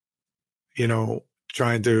of,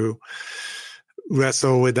 trying to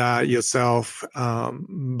wrestle with that yourself.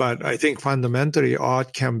 But I think fundamentally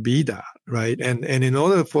art can be that, right? And in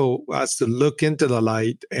order for us to look into the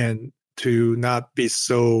light and to not be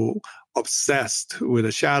so obsessed with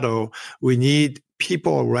a shadow, we need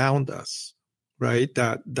people around us, right?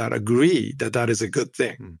 That agree that is a good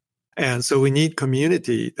thing. And so we need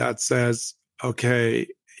community that says, okay,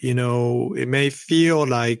 it may feel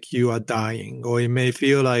like you are dying, or it may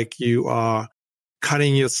feel like you are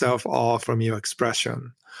cutting yourself off from your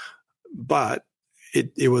expression, but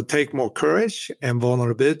it will take more courage and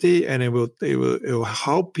vulnerability, and it will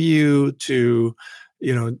help you to,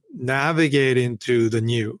 navigate into the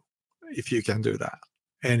new, if you can do that.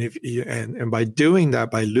 And and by doing that,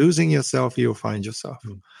 by losing yourself, you'll find yourself.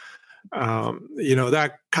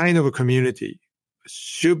 That kind of a community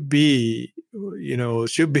should be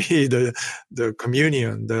the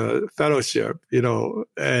communion, the fellowship,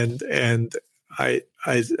 and I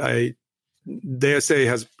dare say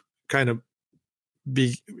has kind of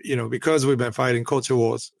because we've been fighting culture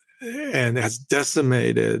wars, and has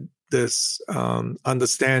decimated this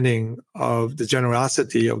understanding of the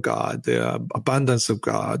generosity of God, the abundance of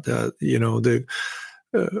God. We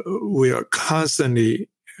are constantly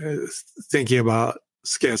thinking about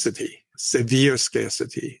scarcity, severe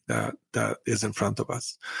scarcity that is in front of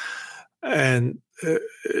us. And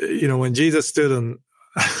when Jesus stood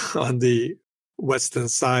on the western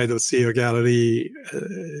side of Sea of Galilee,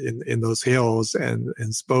 in those hills,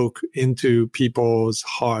 and spoke into people's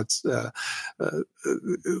hearts, it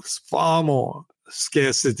was far more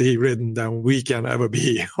scarcity ridden than we can ever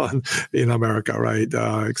be in America, right?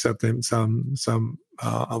 Except in some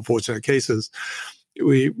unfortunate cases.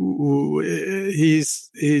 He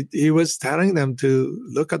was telling them to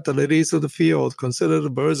look at the lilies of the field, consider the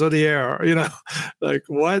birds of the air. Like,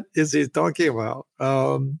 what is he talking about?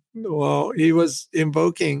 Well, he was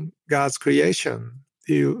invoking God's creation.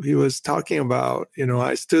 He was talking about,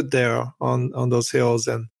 I stood there on those hills,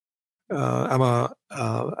 and I'm a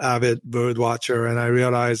avid bird watcher, and I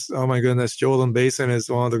realized, oh my goodness, Jordan Basin is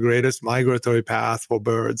one of the greatest migratory paths for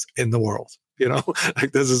birds in the world.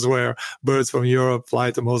 Like, this is where birds from Europe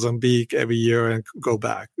fly to Mozambique every year and go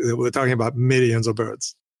back. We're talking about millions of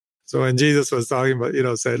birds. So when Jesus was talking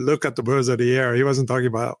about, said, look at the birds of the air, he wasn't talking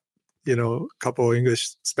about, a couple of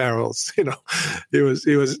English sparrows. He was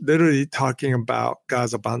literally talking about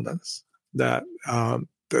God's abundance, that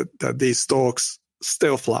these storks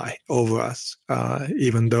still fly over us,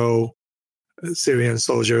 even though Syrian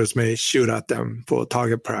soldiers may shoot at them for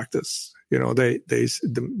target practice.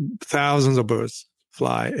 Thousands of birds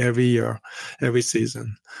fly every year, every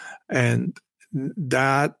season. And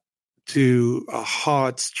that, to a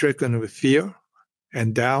heart stricken with fear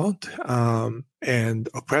and doubt, and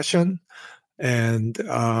oppression and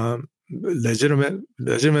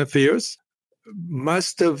legitimate fears,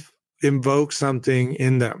 must have invoked something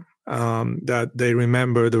in them, that they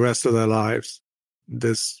remember the rest of their lives.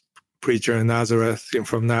 This preacher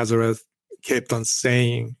from Nazareth, kept on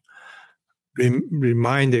saying,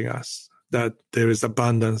 reminding us that there is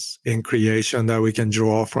abundance in creation that we can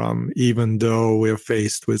draw from, even though we're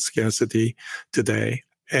faced with scarcity today,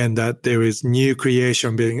 and that there is new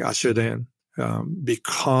creation being ushered in,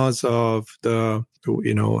 because of the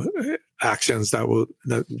actions that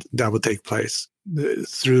will take place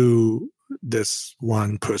through this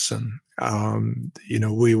one person.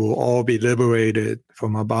 We will all be liberated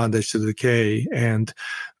from our bondage to decay, and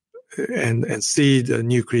see the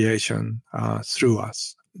new creation through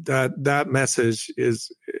us. That message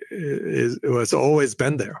was always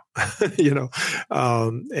been there,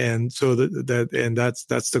 and so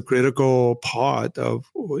that's the critical part of,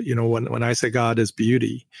 when I say God is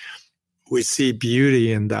beauty, we see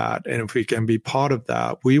beauty in that, and if we can be part of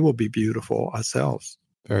that, we will be beautiful ourselves.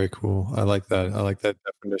 Very cool. I like that. I like that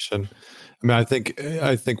definition. I mean,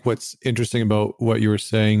 I think what's interesting about what you were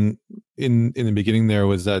saying in the beginning there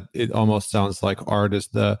was that it almost sounds like art is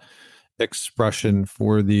the expression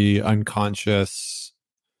for the unconscious,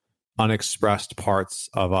 unexpressed parts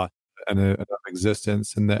of us and of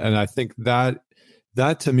existence, and I think that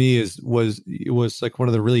to me was like one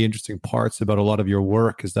of the really interesting parts about a lot of your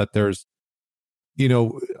work, is that there's,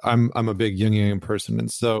 I'm a big Jungian person,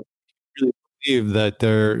 and so I really believe that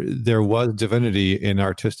there was divinity in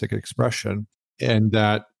artistic expression, and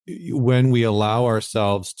that when we allow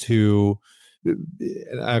ourselves to,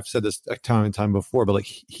 and I've said this time and time before, but like,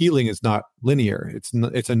 healing is not linear.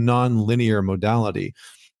 It's a non-linear modality,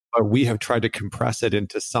 but we have tried to compress it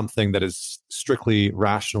into something that is strictly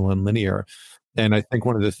rational and linear. And I think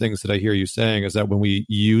one of the things that I hear you saying is that when we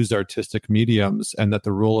use artistic mediums, and that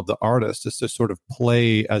the role of the artist is to sort of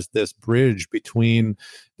play as this bridge between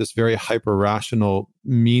this very hyper-rational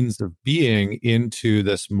means of being into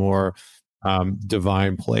this more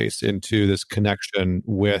divine place, into this connection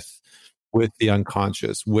with the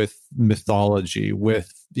unconscious, with mythology,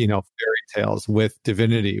 with fairy tales, with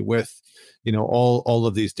divinity, with all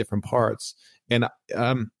of these different parts. And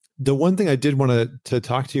the one thing I did want to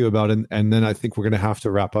talk to you about, and then I think we're going to have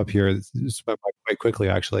to wrap up here quite quickly,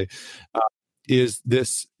 actually, is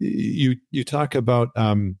this: you talk about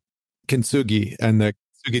kintsugi and the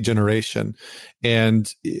kintsugi generation,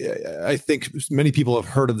 and I think many people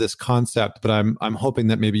have heard of this concept, but I'm hoping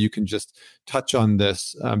that maybe you can just touch on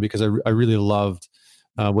this, because I really loved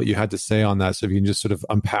what you had to say on that. So if you can just sort of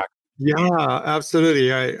unpack. Yeah,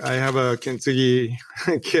 absolutely. I have a kintsugi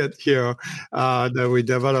kit here that we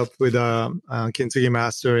developed with a kintsugi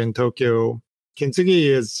master in Tokyo. Kintsugi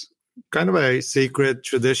is kind of a secret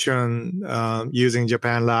tradition using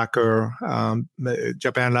Japan lacquer.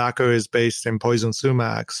 Japan lacquer is based in poison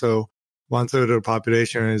sumac, so 1/3 of the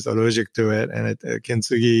population is allergic to it. And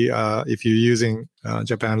kintsugi, if you're using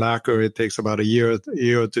Japan lacquer, it takes about a year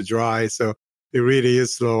to dry. So it really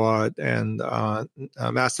is slow art. And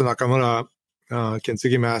Master Nakamura,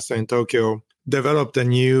 kintsugi master in Tokyo, developed a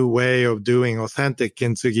new way of doing authentic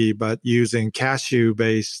kintsugi, but using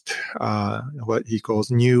cashew-based, what he calls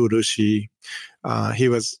new urushi. He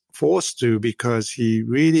was forced to, because he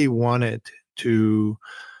really wanted to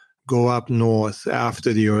go up north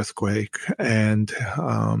after the earthquake and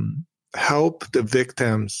help the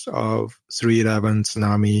victims of 3/11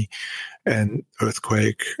 tsunami and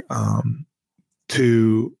earthquake,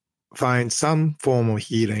 to find some form of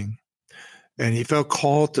healing. And he felt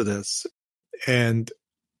called to this. And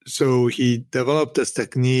so he developed this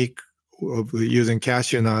technique of using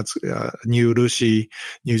cashew nuts, new urushi,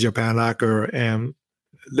 new Japan lacquer, and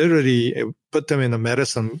literally put them in a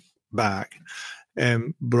medicine bag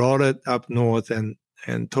and brought it up north and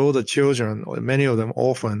told the children, many of them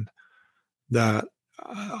orphaned, that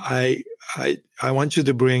I want you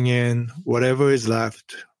to bring in whatever is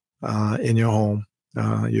left in your home,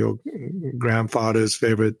 your grandfather's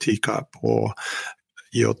favorite teacup or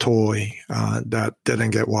your toy that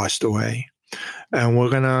didn't get washed away. And we're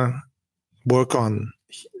going to work on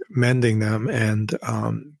mending them. And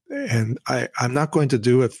I'm not going to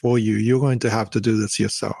do it for you. You're going to have to do this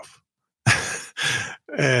yourself.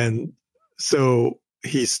 And so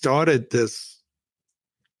he started this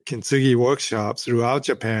kintsugi workshops throughout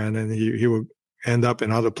Japan, and he would end up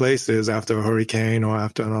in other places after a hurricane or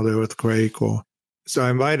after another earthquake. So I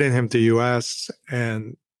invited him to US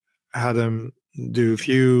and had him do a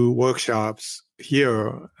few workshops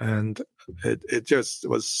here, and it just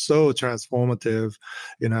was so transformative.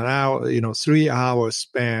 In an hour, 3 hour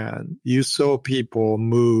span, you saw people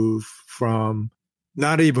move from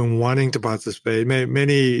not even wanting to participate.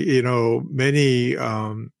 Many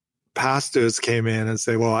pastors came in and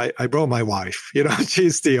say, "Well, I brought my wife.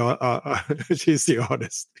 She's the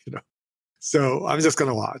artist. So I'm just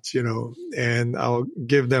gonna watch. And I'll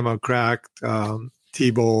give them a cracked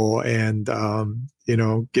T-ball and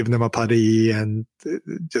give them a putty, and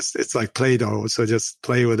just it's like Play-Doh. So just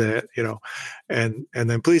play with it, and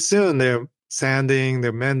then pretty soon they're sanding,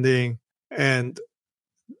 they're mending, and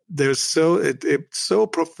it so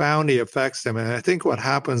profoundly affects them. And I think what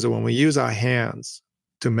happens when we use our hands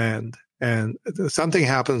to mend, and something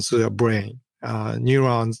happens to their brain.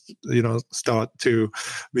 Neurons, start to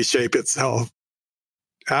reshape itself.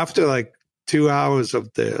 After like 2 hours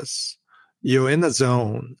of this, you're in a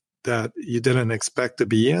zone that you didn't expect to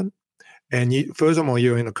be in. And first of all,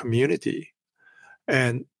 you're in a community.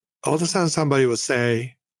 And all of a sudden somebody will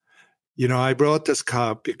say, I brought this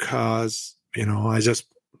cup because, I just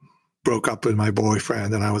broke up with my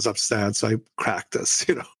boyfriend and I was upset. So I cracked this,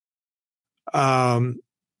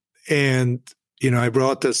 and, I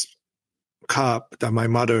brought this cup that my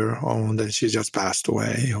mother owned and she just passed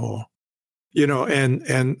away,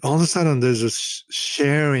 and all of a sudden there's this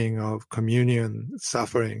sharing of communion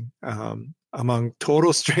suffering among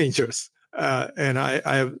total strangers. And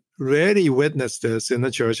I've rarely witnessed this in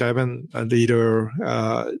the church. I've been a leader,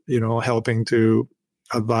 helping to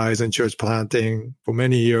advise in church planting for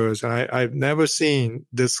many years. And I've never seen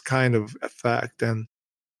this kind of effect. And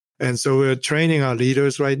so we're training our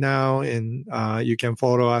leaders right now. And you can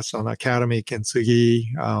follow us on Academy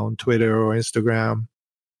Kintsugi on Twitter or Instagram.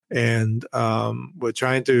 And we're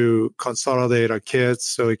trying to consolidate our kids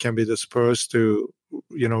so it can be dispersed to,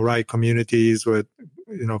 right communities with,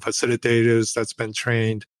 facilitators that's been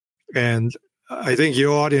trained. And I think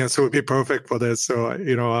your audience would be perfect for this. So,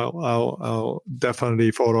 I'll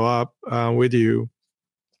definitely follow up with you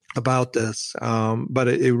about this. But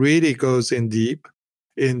it really goes in deep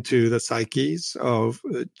into the psyches of,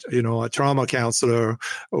 a trauma counselor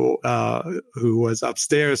who was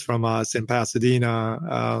upstairs from us in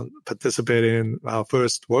Pasadena, participating in our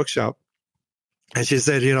first workshop. And she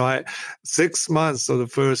said, 6 months of the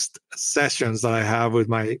first sessions that I have with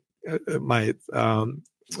my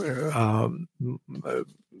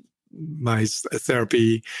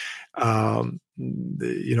therapy,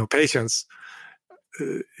 patients,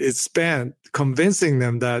 it's spent convincing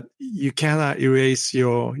them that you cannot erase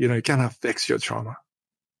you cannot fix your trauma,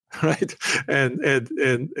 right? And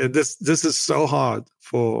this is so hard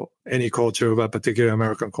for any culture, but particularly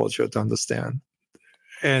American culture, to understand.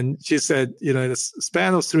 And she said, in the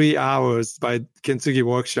span of 3 hours by Kintsugi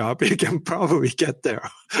workshop, you can probably get there,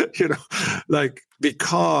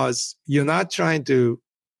 because you're not trying to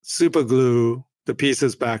super glue the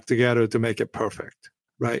pieces back together to make it perfect,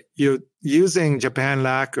 right? You're using Japan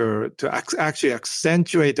lacquer to actually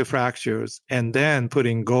accentuate the fractures and then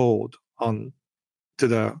putting gold on to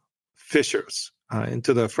the fissures,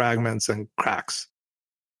 into the fragments and cracks.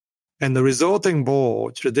 And the resulting bowl,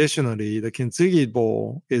 traditionally, the Kintsugi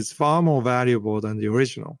bowl, is far more valuable than the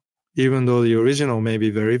original, even though the original may be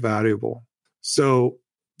very valuable. So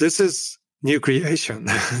this is new creation,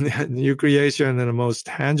 new creation in the most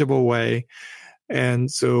tangible way. And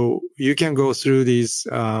so you can go through these,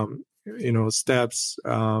 steps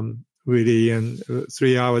really in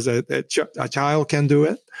 3 hours. A child can do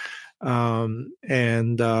it. So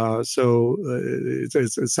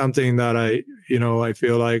it's something that I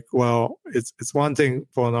feel like, well, it's one thing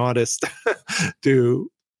for an artist to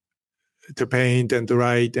paint and to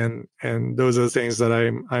write, and those are the things that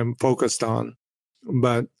I'm focused on.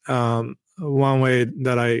 But one way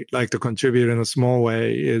that I like to contribute in a small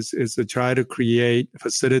way is to try to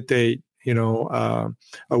facilitate, a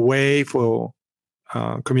way for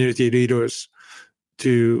community leaders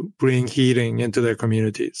to bring healing into their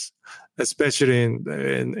communities, especially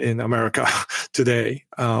in America today.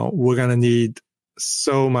 We're going to need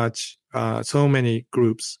so many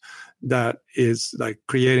groups that is like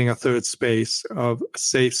creating a third space of a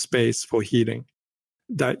safe space for healing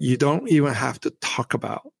that you don't even have to talk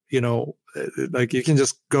about. Like you can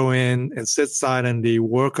just go in and sit silently,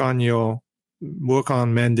 work on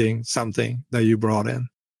mending something that you brought in.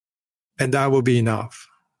 And that will be enough.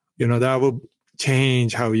 That will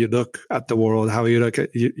change how you look at the world, how you look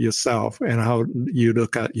at yourself, and how you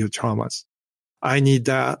look at your traumas. I need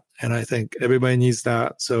that, and I think everybody needs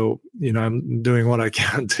that. So, I'm doing what I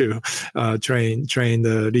can to train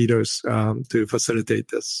the leaders to facilitate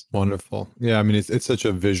this. Wonderful. Yeah, I mean, it's such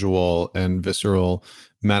a visual and visceral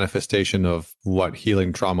manifestation of what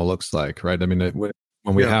healing trauma looks like, right? I mean,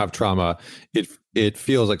 when we have trauma, it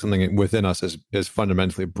feels like something within us is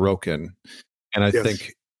fundamentally broken. And I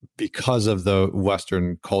think because of the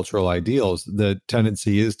Western cultural ideals, the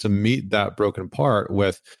tendency is to meet that broken part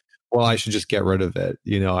with, well, I should just get rid of it.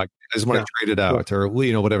 I just want to trade it out, or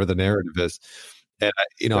whatever the narrative is. And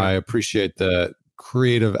I appreciate the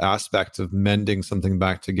creative aspect of mending something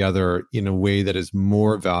back together in a way that is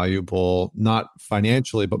more valuable, not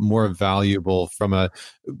financially, but more valuable from a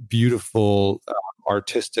beautiful,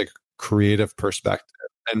 artistic, creative perspective.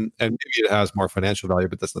 And maybe it has more financial value,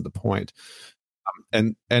 but that's not the point.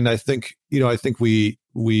 And I think we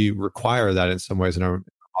require that in some ways in our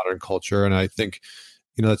modern culture. And I think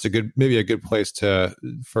that's maybe a good place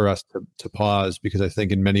for us to pause, because I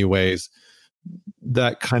think in many ways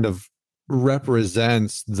that kind of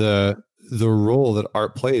represents the role that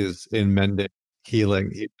art plays in mending,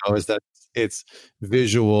 healing. Is that it's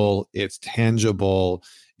visual, it's tangible,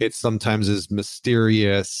 it sometimes is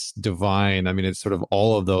mysterious, divine. I mean, it's sort of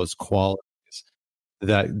all of those qualities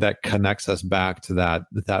that connects us back to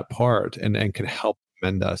that part and can help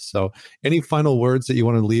mend us. So, any final words that you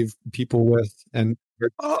want to leave people with? And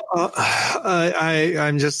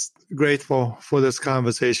I'm just grateful for this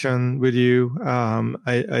conversation with you.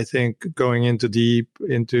 I think going into deep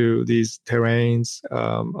into these terrains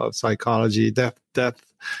of psychology, depth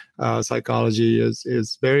psychology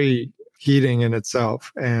is very healing in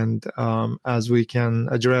itself. And as we can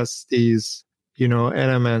address these,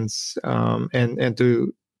 elements and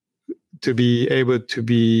to be able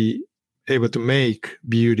to make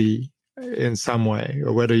beauty in some way,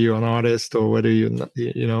 or whether you're an artist, or whether you're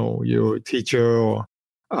a teacher, or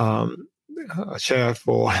a chef,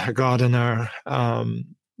 or a gardener. I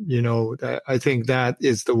think that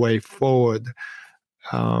is the way forward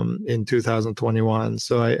in 2021.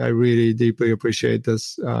 So I really deeply appreciate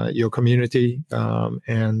this, your community,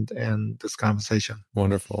 and this conversation.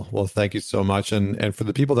 Wonderful. Well, thank you so much. And for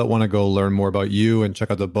the people that want to go learn more about you and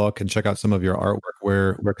check out the book and check out some of your artwork,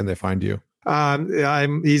 where can they find you?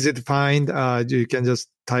 I'm easy to find. You can just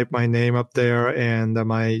type my name up there, and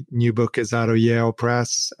my new book is out of Yale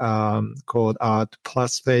Press, called Art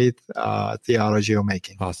Plus Faith, Theology of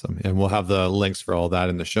Making. Awesome. And we'll have the links for all that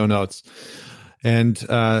in the show notes. And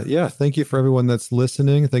thank you for everyone that's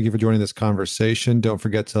listening. Thank you for joining this conversation. Don't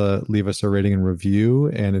forget to leave us a rating and review.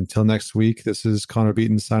 And until next week, this is Connor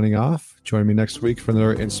Beaton signing off. Join me next week for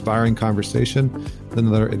another inspiring conversation with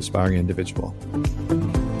another inspiring individual.